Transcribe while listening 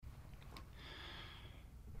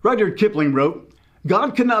Rudyard Kipling wrote,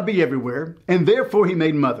 "God could not be everywhere, and therefore he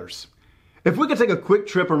made mothers." If we could take a quick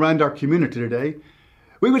trip around our community today,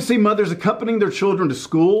 we would see mothers accompanying their children to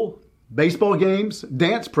school, baseball games,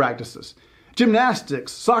 dance practices,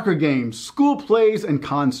 gymnastics, soccer games, school plays, and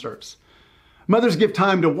concerts. Mothers give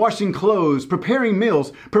time to washing clothes, preparing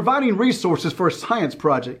meals, providing resources for a science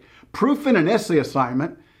project, proofing an essay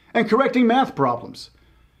assignment, and correcting math problems.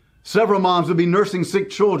 Several moms would be nursing sick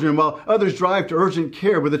children while others drive to urgent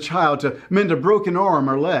care with a child to mend a broken arm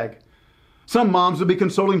or leg. Some moms would be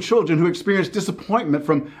consoling children who experienced disappointment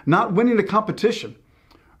from not winning a competition,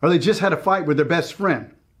 or they just had a fight with their best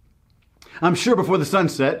friend. I'm sure before the sun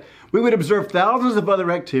set, we would observe thousands of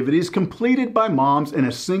other activities completed by moms in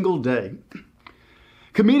a single day.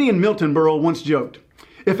 Comedian Milton Berle once joked,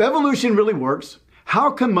 "If evolution really works,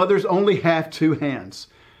 how come mothers only have two hands?"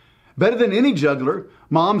 Better than any juggler,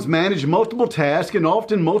 moms manage multiple tasks and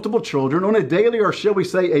often multiple children on a daily or shall we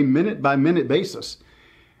say a minute-by-minute basis.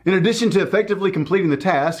 In addition to effectively completing the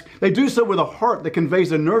task, they do so with a heart that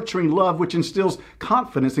conveys a nurturing love which instills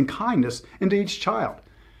confidence and kindness into each child.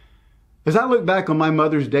 As I look back on my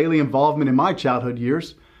mother's daily involvement in my childhood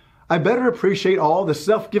years, I better appreciate all the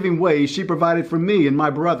self-giving ways she provided for me and my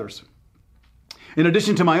brothers. In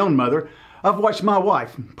addition to my own mother, I've watched my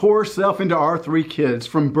wife pour herself into our three kids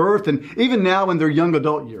from birth and even now in their young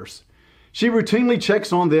adult years. She routinely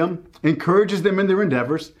checks on them, encourages them in their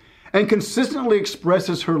endeavors, and consistently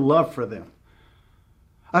expresses her love for them.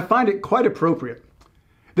 I find it quite appropriate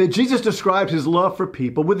that Jesus described his love for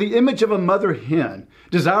people with the image of a mother hen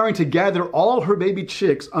desiring to gather all her baby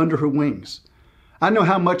chicks under her wings. I know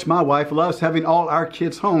how much my wife loves having all our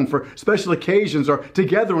kids home for special occasions or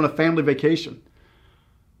together on a family vacation.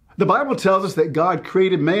 The Bible tells us that God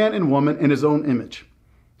created man and woman in his own image.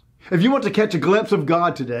 If you want to catch a glimpse of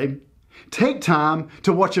God today, take time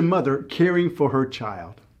to watch a mother caring for her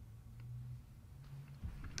child.